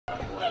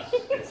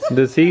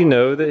Does he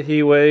know that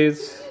he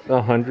weighs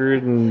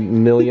 100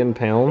 million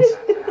pounds?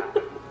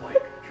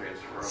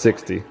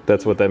 60.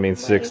 That's what that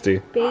means, 60.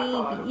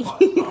 Baby.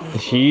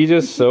 He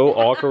just so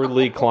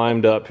awkwardly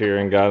climbed up here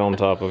and got on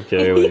top of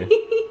Kaylee.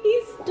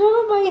 He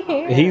stole my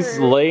hair. He's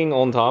laying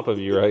on top of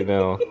you right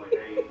now.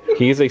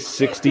 He's a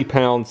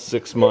 60-pound,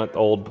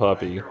 6-month-old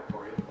puppy.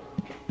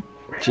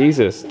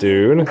 Jesus,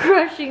 dude.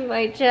 Crushing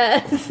my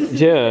chest.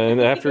 Yeah,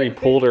 and after he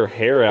pulled her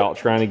hair out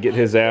trying to get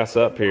his ass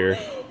up here.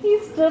 He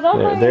stood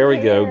on my There we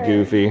hair. go,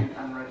 Goofy.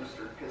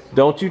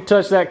 Don't you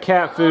touch that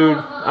cat food.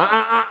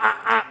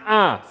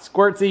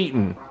 Squirt's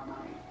eating.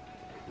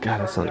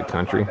 God, that sounded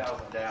country.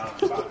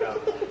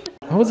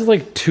 How was it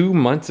like 2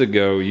 months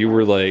ago you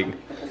were like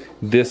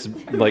this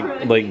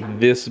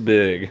this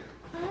big?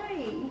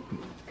 Hi.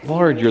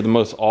 Lord, you're the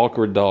most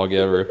awkward dog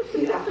ever.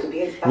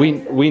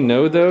 We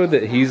know though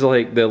that he's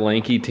like the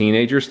lanky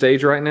teenager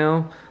stage right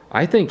now.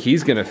 I think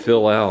he's gonna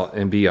fill out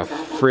and be a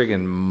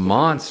friggin'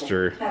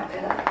 monster.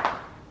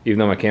 Even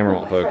though my camera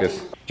won't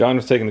focus. John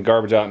was taking the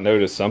garbage out and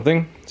noticed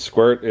something.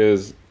 Squirt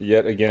is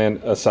yet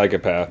again a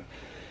psychopath.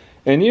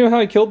 And you know how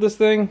he killed this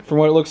thing? From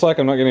what it looks like,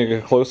 I'm not gonna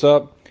get a close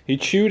up. He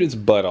chewed its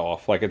butt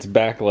off, like its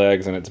back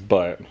legs and its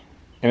butt.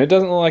 And it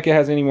doesn't look like it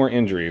has any more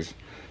injuries.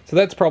 So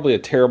that's probably a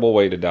terrible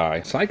way to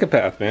die.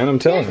 Psychopath, man, I'm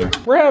telling you.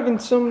 We're having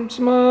some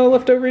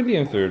leftover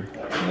Indian food.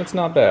 That's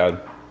not bad.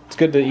 It's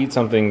good to eat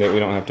something that we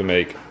don't have to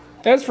make.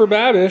 As for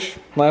Babish,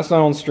 last night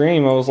on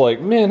stream, I was like,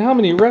 man, how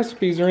many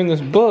recipes are in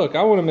this book?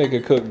 I want to make a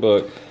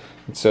cookbook.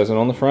 It says it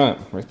on the front,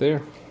 right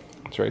there.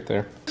 It's right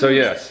there. So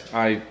yes,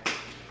 I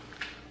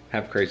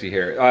have crazy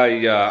hair.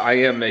 I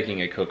am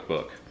making a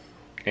cookbook.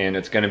 And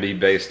it's going to be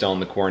based on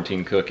the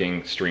quarantine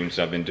cooking streams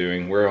I've been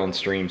doing. We're on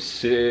stream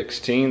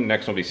 16, the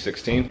next one will be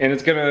 16. And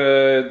it's going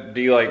to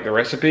be like the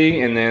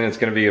recipe, and then it's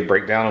going to be a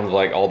breakdown of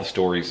like all the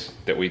stories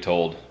that we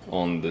told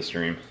on the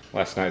stream.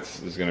 Last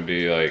night's is going to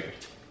be like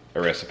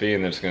a recipe,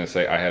 and then it's going to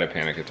say, I had a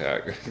panic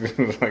attack.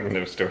 Like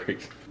no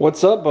stories.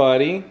 What's up,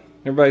 buddy?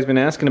 Everybody's been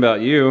asking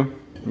about you.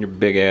 Your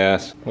big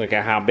ass. Look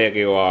at how big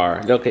you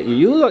are. Look at you.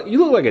 You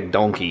look like a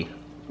donkey.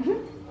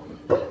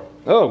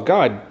 Oh,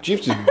 God.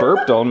 Jeff just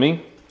burped on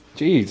me.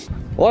 Jeez.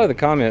 A lot of the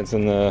comments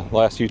in the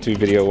last YouTube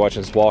video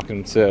watching us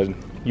walking said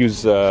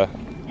use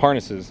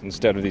harnesses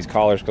instead of these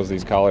collars because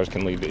these collars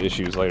can lead to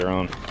issues later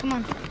on. Come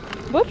on.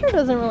 Butcher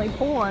doesn't really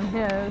pull on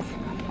his.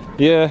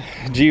 Yeah,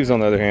 Jeeves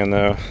on the other hand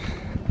though.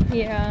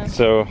 Yeah.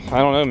 So, I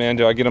don't know, man.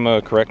 Do I get him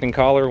a correcting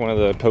collar, one of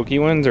the pokey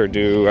ones, or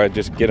do I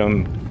just get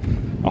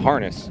him a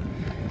harness?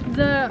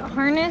 The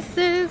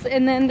harnesses,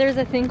 and then there's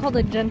a thing called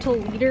a gentle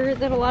leader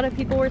that a lot of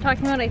people were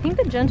talking about. I think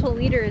the gentle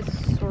leader is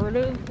sort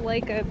of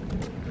like a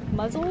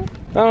muzzle?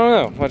 I don't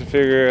know. We'll have to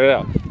figure it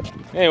out.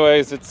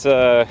 Anyways, it's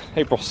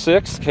April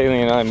 6th.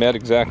 Kaylee and I met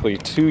exactly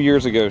 2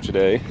 years ago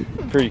today.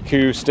 Pretty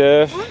cool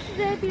stuff. What? Did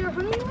that be your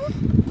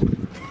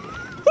honeymoon?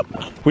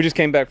 We just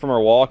came back from our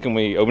walk and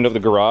we opened up the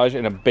garage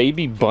and a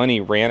baby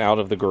bunny ran out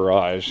of the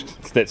garage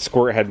that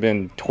Squirt had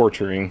been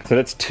torturing. So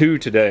that's 2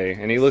 today.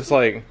 And he looks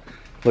like,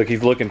 look,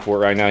 he's looking for it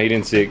right now. He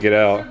didn't see it get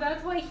out. So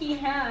that's what he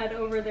had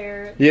over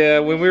there. Yeah,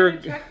 when we were...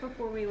 check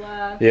before we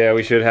left. Yeah,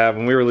 we should have.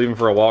 When we were leaving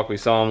for a walk, we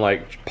saw him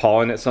like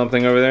pawing at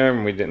something over there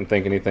and we didn't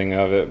think anything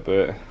of it,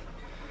 but...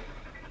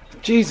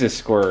 Jesus,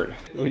 Squirt.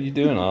 What are you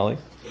doing, Ollie?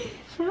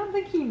 I don't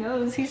think he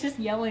knows. He's just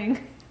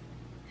yelling.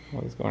 Oh,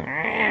 he's going...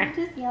 I'm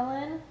just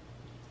yelling.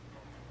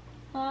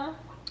 Huh?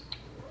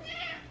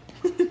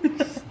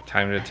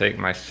 Time to take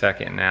my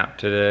second nap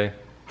today.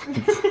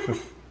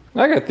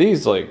 I got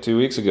these like 2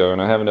 weeks ago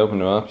and I haven't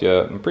opened them up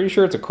yet. I'm pretty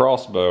sure it's a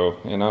crossbow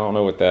and I don't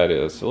know what that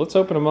is. So let's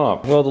open them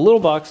up. Well, the little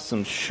box is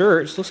some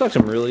shirts. Looks like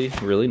some really,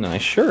 really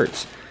nice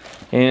shirts.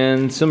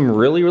 And some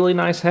really, really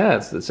nice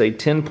hats that say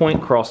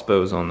 10-point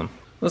crossbows on them.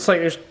 Looks like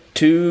there's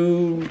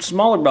 2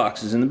 smaller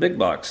boxes in the big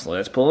box.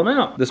 Let's pull them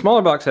out. The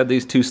smaller box had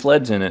these 2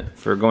 sleds in it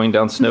for going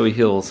down snowy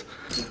hills.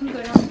 You can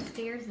go down the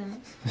stairs in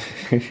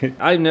it.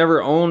 I've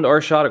never owned or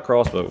shot a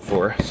crossbow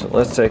before, so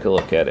let's take a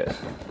look at it.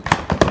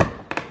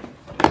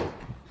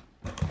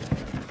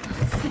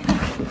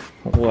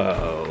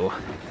 Whoa.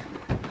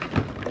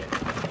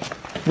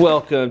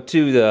 Welcome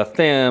to the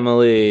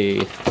family.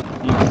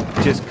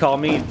 You just call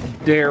me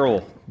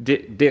Daryl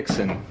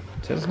Dixon.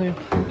 Is that his name?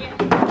 Yeah.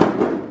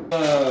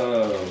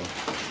 Whoa.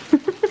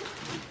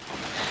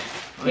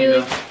 You're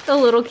like a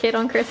little kid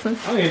on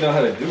Christmas. I don't even know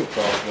how to do a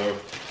crossbow.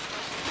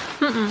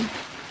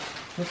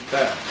 What's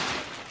that?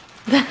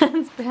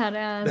 That's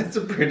badass. That's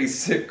a pretty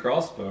sick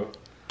crossbow.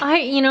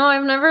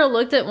 I've never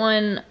looked at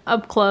one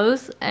up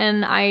close,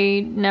 and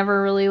I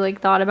never really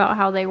like thought about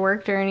how they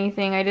worked or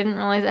anything. I didn't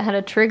realize it had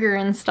a trigger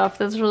and stuff.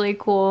 That's really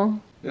cool.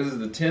 This is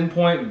the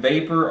 10-point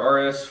Vapor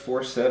RS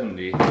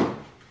 470.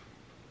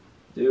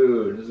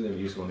 Dude, this is gonna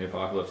be useful in the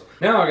apocalypse.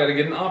 Now I gotta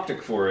get an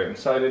optic for it and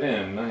sight it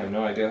in. I have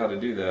no idea how to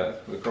do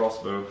that with a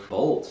crossbow.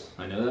 Bolts,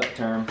 I know that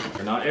term.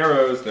 They're not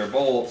arrows, they're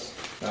bolts.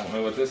 I don't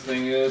know what this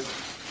thing is.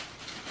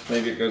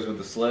 Maybe it goes with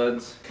the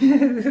sleds.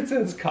 It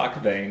says cock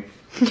vein.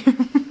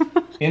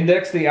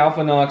 Index the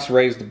Alpha Nox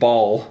raised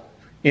ball.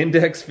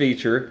 Index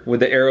feature with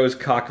the arrow's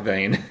cock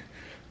vein.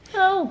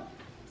 Oh.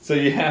 So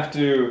you have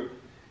to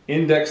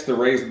Index the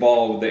raised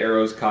ball with the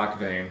arrow's cock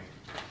vein.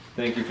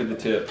 Thank you for the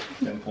tip.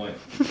 10 point.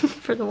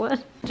 For the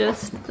what?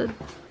 Just the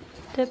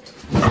tip?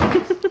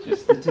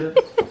 Just the tip.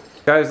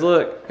 Guys,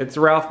 look, it's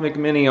Ralph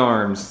McMini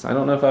Arms. I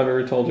don't know if I've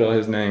ever told y'all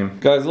his name.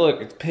 Guys, look,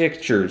 it's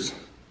pictures.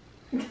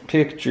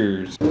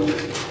 Pictures.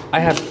 I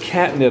have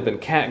catnip and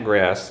cat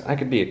grass. I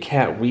could be a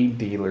cat weed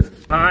dealer.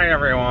 Hi,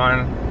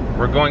 everyone.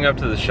 We're going up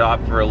to the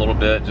shop for a little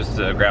bit just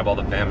to grab all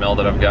the fan mail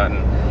that I've gotten.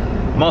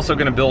 I'm also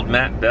gonna build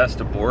Matt Best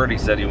a board. He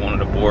said he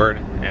wanted a board,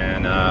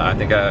 and I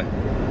think I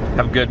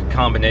have a good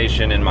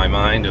combination in my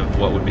mind of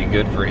what would be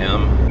good for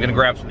him. I'm gonna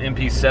grab some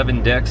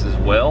MP7 decks as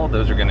well.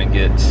 Those are gonna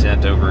get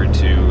sent over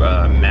to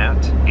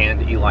Matt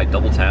and Eli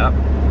Double Tap.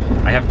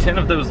 I have 10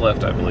 of those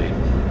left, I believe.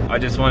 I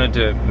just wanted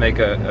to make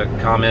a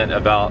comment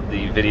about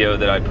the video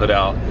that I put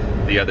out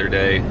the other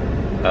day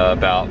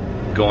about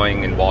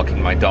going and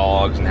walking my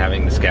dogs and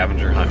having the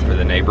scavenger hunt for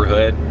the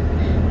neighborhood.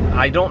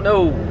 I don't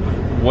know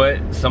what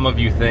some of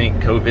you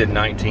think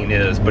COVID-19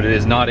 is, but it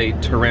is not a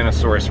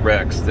Tyrannosaurus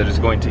Rex that is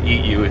going to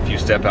eat you if you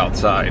step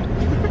outside.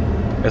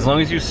 As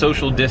long as you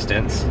social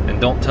distance and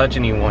don't touch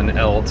anyone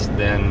else,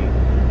 then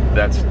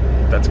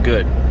that's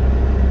good.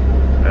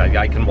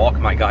 I can walk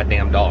my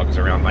goddamn dogs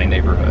around my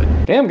neighborhood.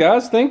 Damn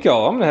guys, thank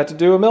y'all. I'm gonna have to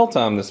do a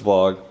mailtime this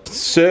vlog.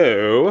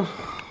 So,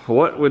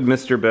 what would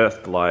Mr.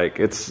 Best like?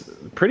 It's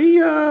pretty,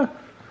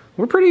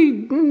 we're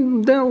pretty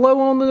down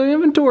low on the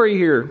inventory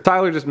here.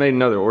 Tyler just made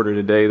another order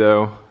today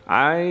though.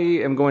 I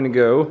am going to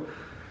go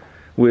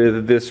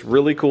with this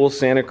really cool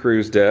Santa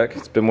Cruz deck.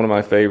 It's been one of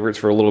my favorites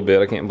for a little bit.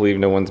 I can't believe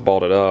no one's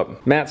bought it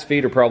up. Matt's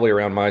feet are probably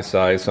around my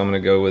size, so I'm gonna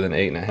go with an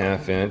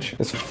 8.5 inch.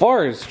 As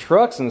far as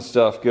trucks and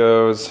stuff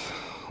goes,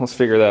 let's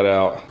figure that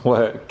out.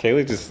 What?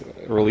 Kaylee just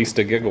released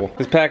a giggle.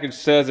 This package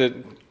says it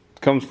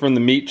comes from the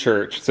Meat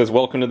Church. It says,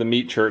 welcome to the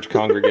Meat Church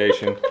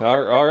congregation.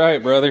 All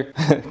right, brother.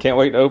 Can't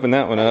wait to open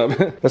that one up.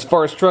 As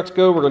far as trucks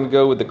go, we're going to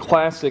go with the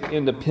classic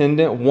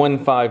independent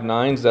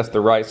 159s. That's the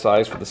right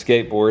size for the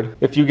skateboard.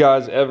 If you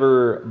guys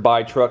ever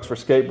buy trucks for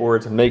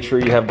skateboards, make sure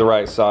you have the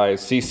right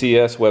size.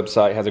 CCS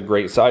website has a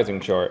great sizing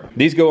chart.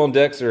 These go on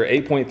decks that are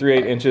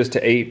 8.38 inches to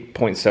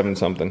 8.7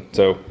 something.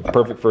 So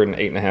perfect for an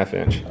 8.5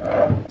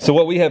 inch. So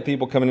what we have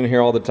people coming in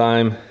here all the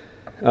time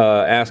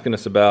asking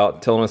us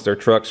about, telling us their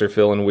trucks are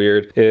feeling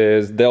weird,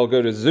 is they'll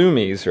go to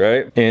Zoomies,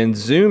 right? And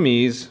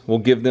Zoomies will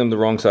give them the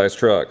wrong size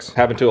trucks.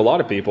 Happened to a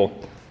lot of people.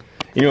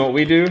 You know what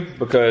we do?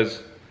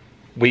 Because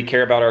we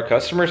care about our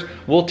customers,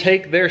 we'll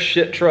take their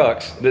shit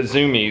trucks that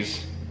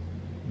Zoomies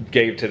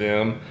gave to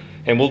them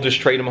and we'll just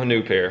trade them a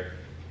new pair.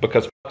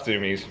 Because fuck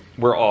Zoomies,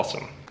 we're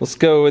awesome. Let's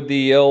go with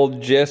the El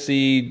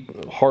Jesse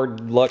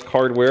Hard Luck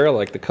Hardware. I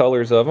like the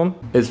colors of them.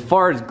 As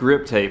far as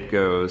grip tape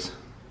goes,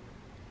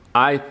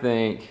 I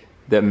think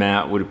that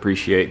Matt would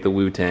appreciate the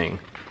Wu-Tang.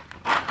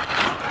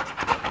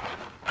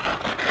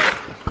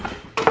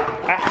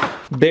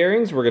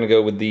 Bearings, we're gonna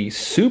go with the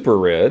Super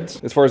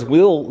Reds. As far as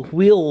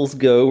wheels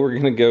go, we're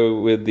gonna go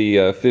with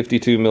the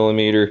 52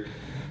 millimeter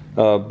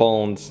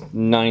Bones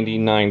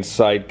 99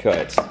 side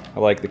cuts. I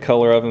like the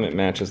color of them, it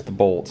matches the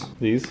bolts.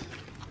 These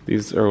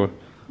are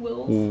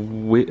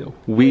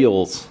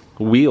wheels.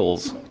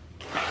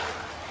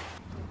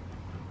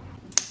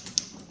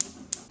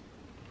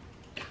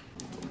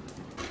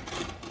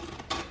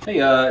 Hey,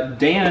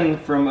 Dan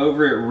from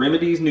over at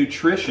Remedies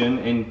Nutrition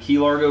in Key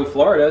Largo,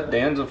 Florida.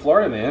 Dan's a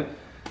Florida man.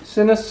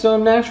 Sent us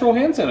some natural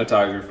hand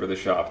sanitizer for the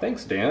shop.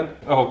 Thanks, Dan.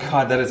 Oh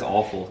God, that is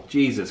awful.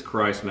 Jesus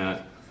Christ,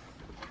 Matt.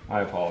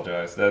 I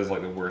apologize. That is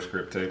like the worst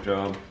grip tape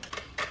job.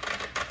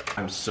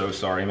 I'm so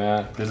sorry,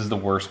 Matt. This is the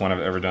worst one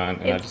I've ever done,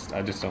 and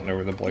I just don't know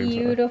where the blades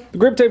are. The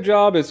grip tape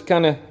job is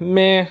kind of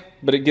meh,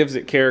 but it gives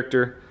it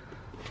character.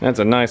 That's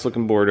a nice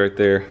looking board right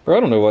there. Bro,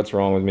 I don't know what's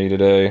wrong with me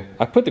today.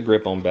 I put the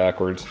grip on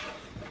backwards.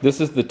 This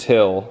is the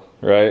till,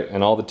 right?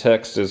 And all the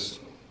text is,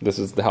 this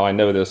is how I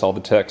know this, all the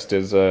text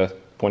is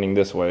pointing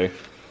this way.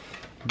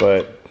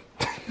 But,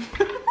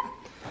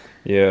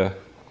 yeah.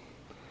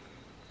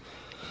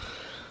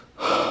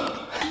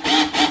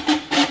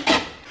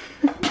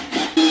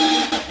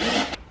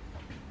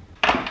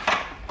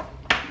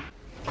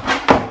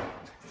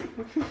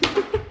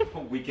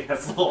 Weak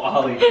ass little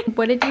Ollie.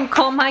 What did you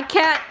call my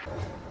cat?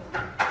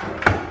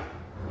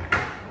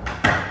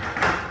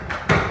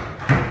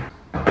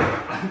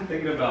 I'm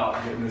thinking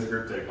about getting this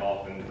grip tape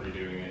off and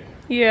redoing it.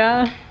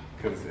 Yeah.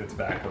 Because it's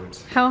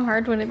backwards. How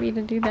hard would it be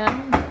to do that?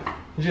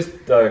 You just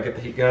get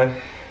the heat gun,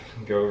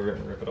 go over it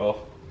and rip it off.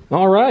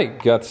 All right,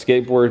 got the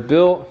skateboard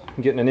built.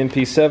 I'm getting an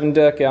MP7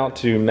 deck out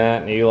to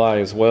Matt and Eli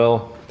as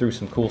well. Threw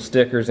some cool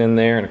stickers in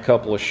there and a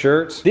couple of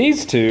shirts.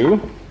 These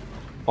two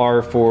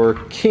are for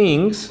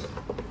Kings,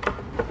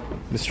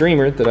 the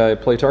streamer that I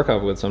play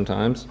Tarkov with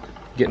sometimes.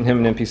 Getting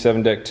him an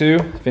MP7 deck too.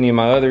 If any of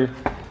my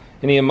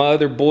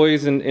other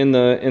boys in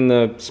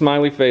the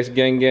smiley face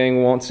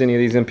gang wants any of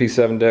these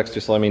MP7 decks,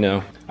 just let me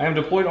know. I am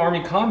deployed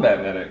Army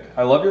Combat Medic.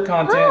 I love your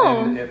content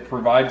and it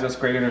provides us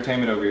great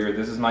entertainment over here.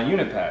 This is my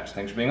unit patch.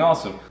 Thanks for being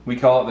awesome. We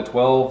call it the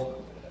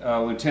 12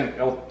 Lieutenant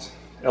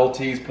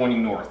LTs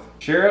pointing north.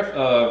 Sheriff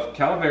of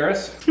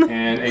Calaveras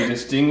and a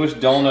Distinguished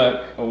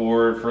Donut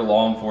Award for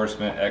Law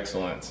Enforcement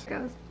Excellence.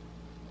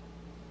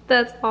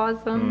 That's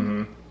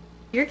awesome.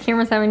 Your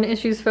camera's having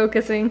issues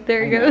focusing.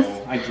 There it goes.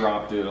 I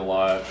dropped it a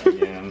lot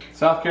again.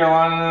 South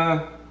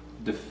Carolina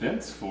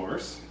Defense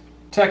Force.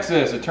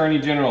 Texas Attorney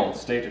General,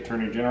 State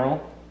Attorney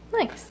General.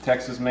 Nice.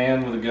 Texas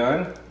man with a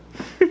gun.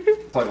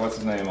 It's like, what's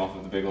his name off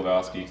of The Big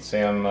Lebowski?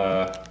 Sam.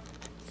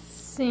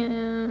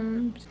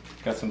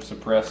 Got some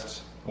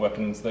suppressed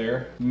weapons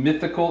there.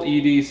 Mythical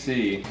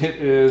EDC. It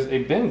is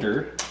a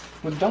bender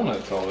with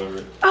donuts all over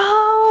it.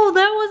 Oh,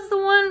 that was the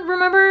one.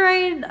 Remember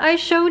I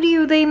showed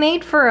you they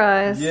made for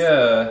us.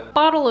 Yeah.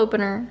 Bottle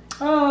opener.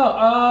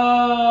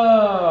 Oh,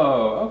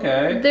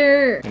 okay.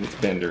 They're... And it's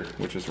bender,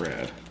 which is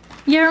rad.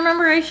 Yeah,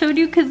 remember I showed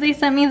you because they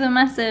sent me the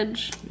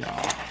message.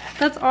 Yeah.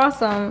 That's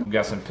awesome.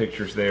 Got some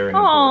pictures there.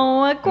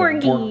 Oh, a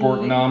corgi.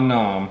 Bork, nom,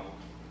 nom.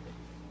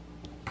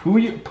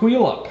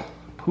 Puyallup,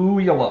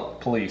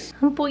 Police.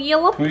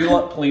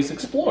 Puyallup Police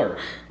Explorer.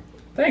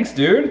 Thanks,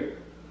 dude.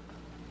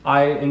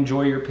 I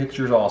enjoy your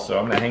pictures also.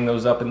 I'm gonna hang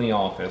those up in the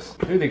office.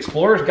 Dude, the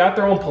Explorer's got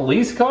their own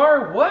police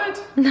car?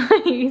 What?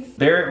 Nice.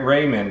 Barrett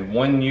Raymond,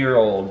 1 year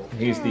old.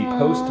 He's the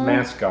post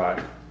mascot.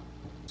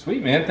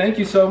 Sweet, man. Thank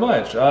you so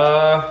much.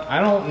 I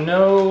don't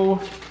know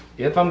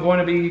if I'm going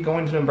to be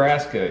going to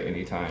Nebraska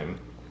anytime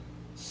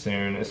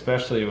soon,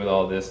 especially with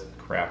all this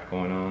crap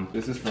going on.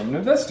 This is from an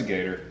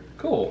investigator.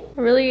 Cool.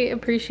 I really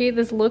appreciate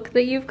this look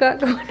that you've got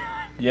going on.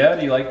 Yeah,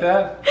 do you like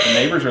that? The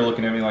neighbors are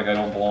looking at me like I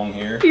don't belong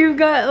here. You've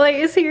got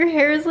like, so your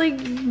hair is like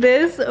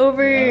this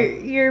over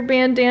your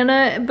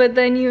bandana, but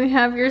then you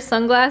have your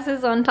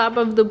sunglasses on top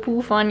of the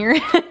poof on your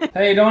head.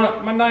 Hey,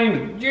 Donna, my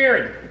name is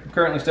Jared. I'm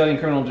currently studying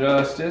criminal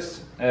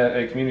justice at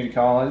a community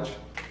college,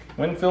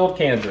 Winfield,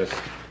 Kansas.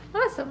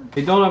 Awesome.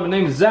 Hey, Donna, my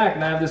name is Zach,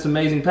 and I have this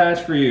amazing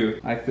patch for you.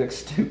 I fix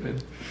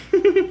stupid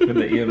with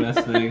the EMS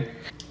thing.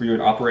 Were you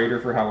an operator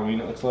for Halloween,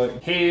 it looks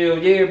like? Hell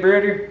yeah,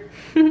 brother.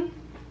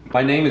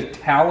 My name is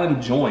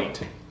Talon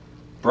Joint.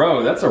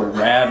 Bro, that's a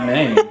rad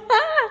name.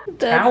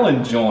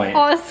 Talon Joint.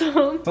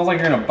 Awesome. Sounds like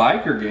you're in a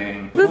biker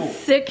gang. That's a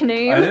sick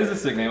name. That is a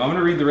sick name. I'm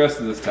gonna read the rest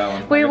of this,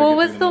 Talon. Wait, what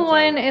was the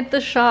one at the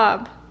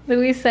shop that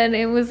we said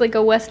it was like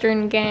a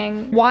Western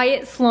gang?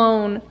 Wyatt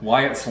Sloan.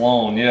 Wyatt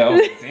Sloan, yeah.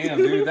 Oh, damn,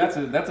 dude, that's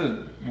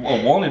a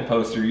wanted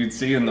poster you'd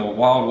see in the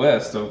Wild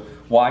West. So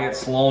Wyatt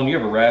Sloan, you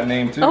have a rad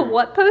name too. A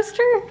what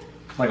poster?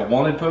 Like a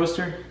wanted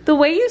poster? The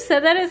way you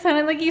said that, it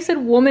sounded like you said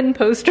woman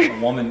poster. A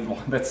woman,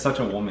 that's such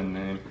a woman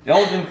name.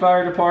 Elgin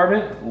Fire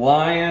Department,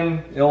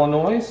 Lyon,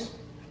 Illinois.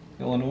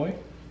 Sushis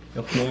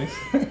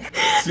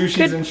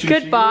and Sushi.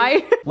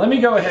 Goodbye. Let me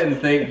go ahead and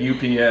thank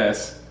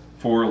UPS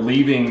for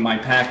leaving my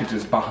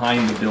packages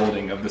behind the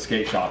building of the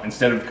skate shop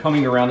instead of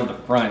coming around to the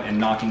front and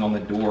knocking on the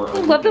door.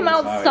 Let them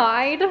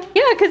outside.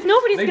 Yeah, because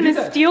nobody's going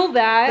to steal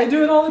that. They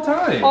do it all the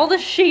time. All the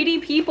shady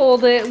people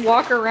that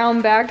walk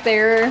around back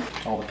there.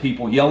 All the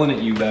people yelling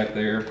at you back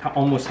there. I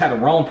almost had a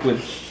romp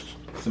with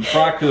some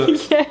fry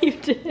cooks. Yeah, you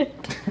did.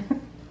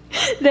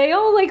 They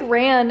all like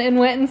ran and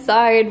went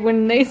inside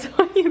when they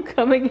saw you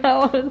coming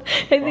out.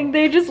 I think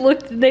they just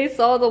they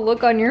saw the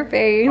look on your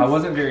face. I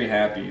wasn't very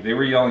happy. They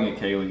were yelling at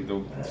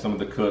Kaylee, some of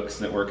the cooks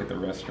that work at the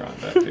restaurant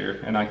back there.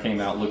 And I came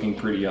out looking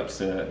pretty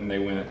upset and they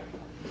went.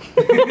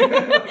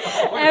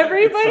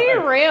 Everybody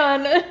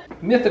ran.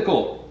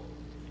 Mythical.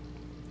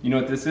 You know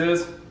what this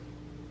is?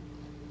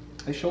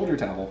 A shoulder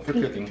towel for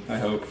cooking, I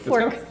hope.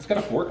 It's got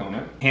a fork on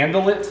it.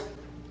 Handle it.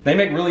 They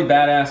make really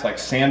badass like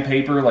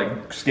sandpaper,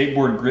 like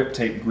skateboard grip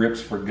tape grips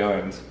for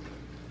guns.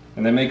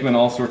 And they make them in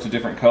all sorts of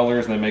different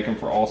colors and they make them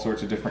for all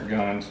sorts of different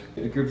guns.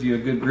 It gives you a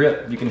good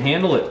grip. You can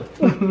handle it.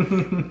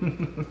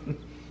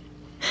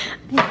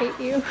 I hate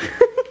you.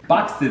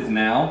 Boxes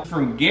now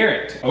from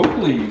Garrett.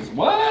 Oakley's.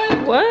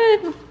 What?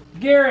 What?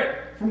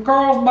 Garrett from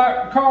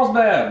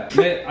Carlsbad.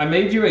 I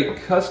made you a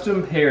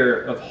custom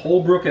pair of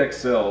Holbrook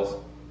XLs.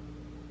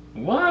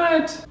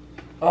 What?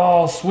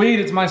 Oh, sweet.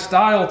 It's my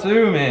style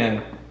too,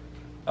 man.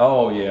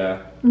 Oh,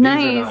 yeah.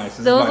 Nice.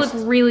 Those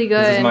look really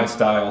good. This is my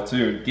style,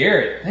 too.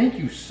 Garrett, thank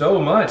you so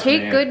much,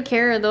 Take good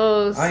care of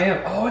those. I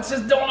am. Oh, it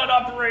says donut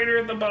operator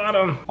at the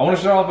bottom. I want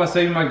to start off by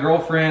saying my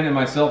girlfriend and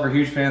myself are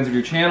huge fans of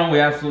your channel. We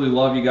absolutely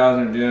love you guys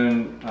and are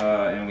doing,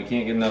 and we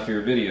can't get enough of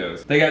your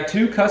videos. They got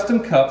 2 custom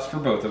cups for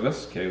both of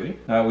us,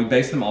 Kaylee. We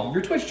based them off of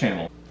your Twitch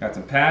channel. Got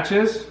some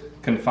patches,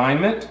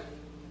 Confinement,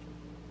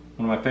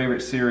 one of my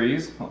favorite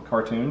series,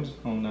 cartoons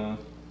on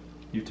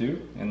YouTube,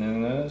 and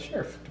then the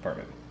Sheriff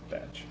Department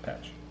patch.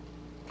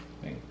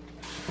 Thing.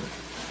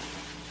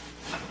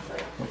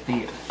 With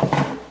the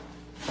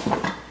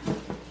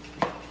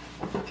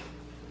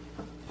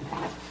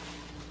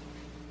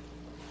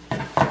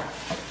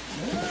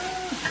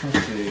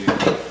let's see.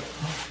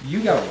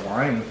 You got a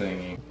wine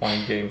thingy.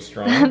 Wine game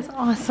strong. That's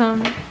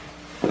awesome.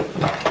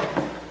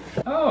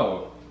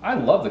 Oh, I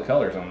love the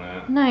colors on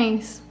that.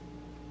 Nice.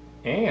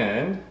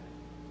 And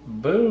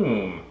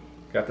boom.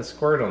 Got the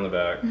squirt on the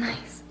back.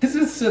 Nice.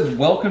 This says,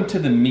 welcome to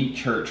the Meat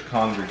Church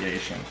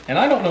congregation. And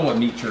I don't know what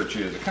Meat Church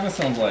is. It kind of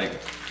sounds like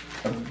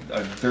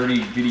a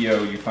dirty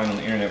video you find on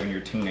the internet when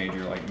you're a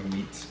teenager, like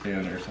Meat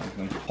Spin or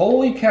something.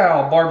 Holy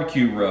cow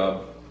barbecue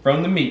rub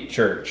from the Meat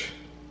Church.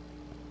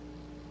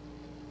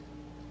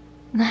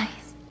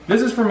 Nice.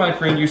 This is from my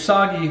friend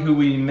Usagi, who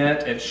we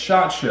met at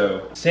SHOT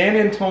Show. San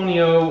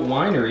Antonio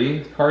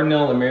Winery,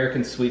 Cardinal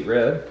American Sweet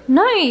Red.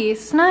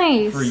 Nice,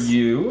 nice. For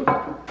you.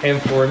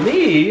 And for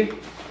me,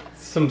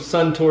 some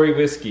Suntory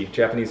whiskey,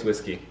 Japanese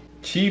whiskey.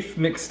 Chief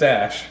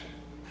McStash,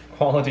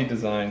 Quality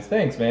Designs.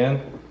 Thanks,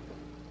 man.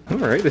 All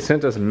right, they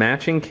sent us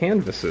matching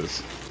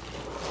canvases.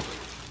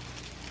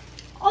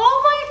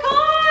 Oh my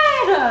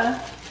god!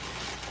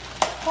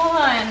 Hold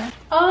on.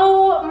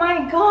 Oh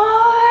my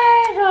god!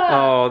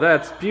 Oh,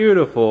 that's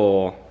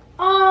beautiful.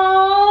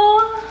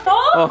 Oh.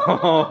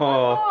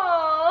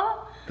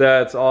 Oh.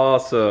 That's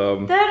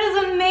awesome. That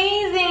is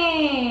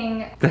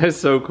amazing. That is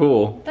so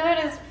cool.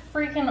 That is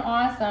freaking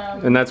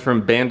awesome. And that's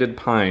from Banded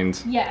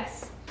Pines.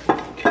 Yes.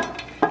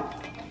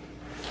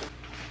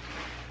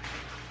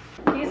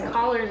 These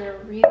collars are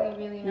really,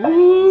 really nice.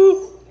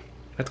 Ooh.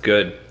 That's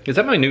good. Is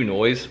that my new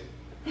noise?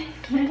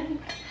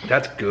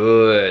 That's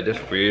good.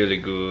 That's really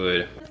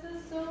good. This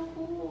is so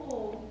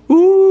cool.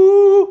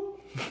 Ooh.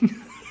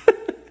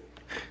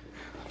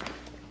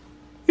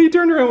 He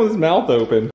turned around with his mouth open.